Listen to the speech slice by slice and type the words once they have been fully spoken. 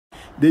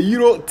The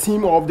Euro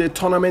team of the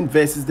tournament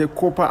versus the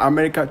Copa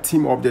America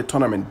team of the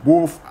tournament.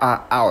 Both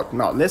are out.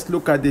 Now, let's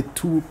look at the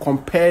two,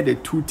 compare the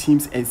two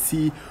teams and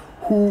see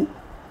who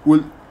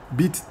will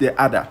beat the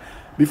other.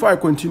 Before I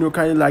continue,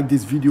 can you like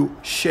this video,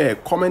 share,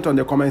 comment on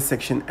the comment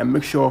section, and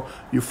make sure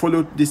you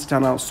follow this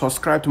channel,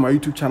 subscribe to my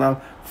YouTube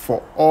channel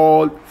for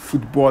all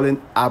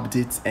footballing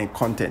updates and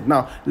content.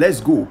 Now,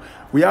 let's go.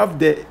 We have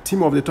the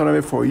team of the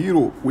tournament for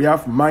Euro. We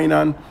have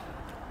Mainan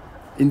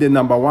in the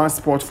 #1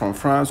 spot from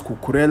France,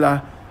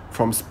 Cucurella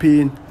from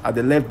Spain at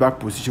the left back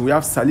position. We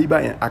have Saliba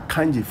and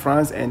Akanji,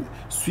 France and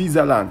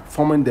Switzerland,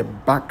 forming the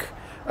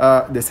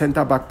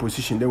center back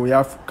position. Then we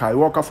have Kyle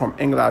Walker from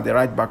England at the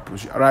right back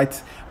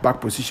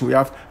position. We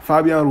have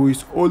Fabian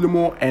Ruiz,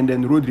 Olmo, and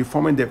then Rodri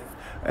forming the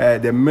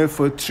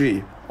midfield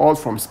three, all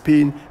from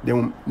Spain.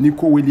 Then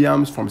Nico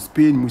Williams from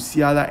Spain,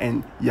 Musiala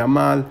and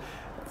Yamal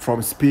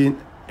from Spain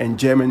and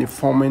Germany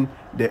forming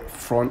the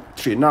front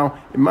three. Now,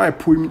 in my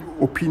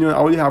opinion, I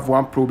only have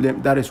one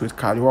problem, that is with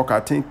Kyle Walker. I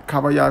think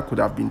Cavalier could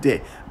have been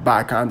there, but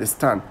I can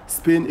understand.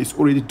 Spain is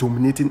already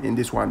dominating in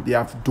this one. They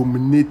have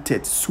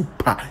dominated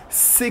super.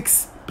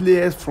 6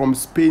 players from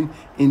Spain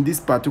in this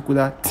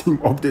particular team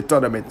of the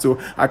tournament. So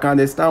I can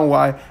understand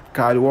why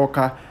Kyle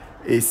Walker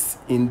is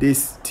in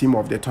this team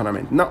of the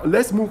tournament. Now,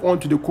 let's move on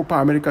to the Copa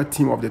America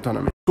team of the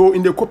tournament. So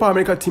in the Copa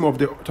America team of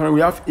the tournament,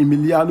 we have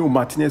Emiliano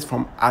Martinez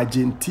from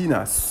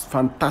Argentina.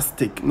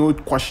 Fantastic, no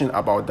question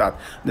about that.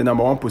 The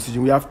 #1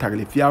 position, we have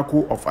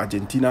Tagliafico of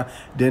Argentina.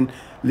 Then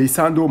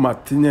Lisandro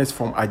Martinez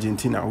from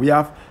Argentina. We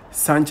have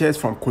Sanchez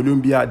from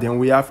Colombia. Then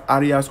we have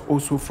Arias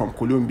also from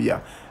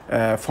Colombia,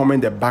 forming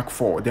the back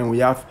four. Then we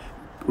have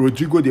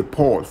Rodrigo de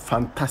Paul,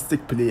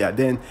 fantastic player.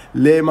 Then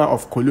Lema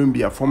of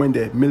Colombia, forming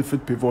the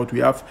midfield pivot. We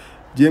have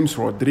James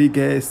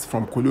Rodriguez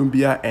from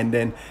Colombia, and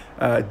then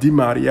Di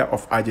Maria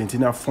of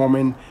Argentina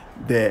forming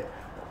the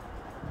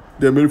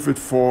midfield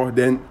four.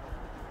 Then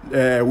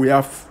we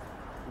have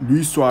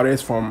Luis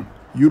Suarez from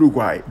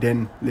Uruguay,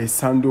 then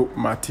Lisandro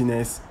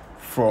Martinez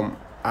from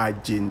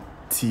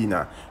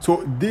Argentina.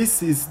 So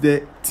this is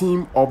the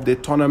team of the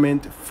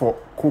tournament for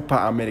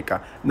Copa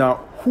America.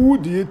 Now, who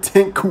do you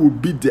think will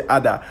beat the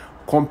other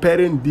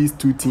comparing these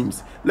two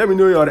teams? Let me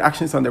know your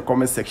reactions on the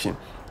comment section.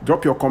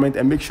 Drop your comment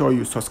and make sure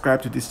you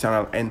subscribe to this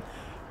channel and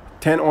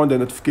turn on the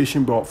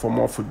notification bell for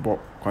more football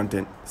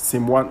content.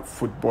 Sim1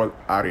 Football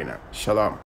Arena. Shalom.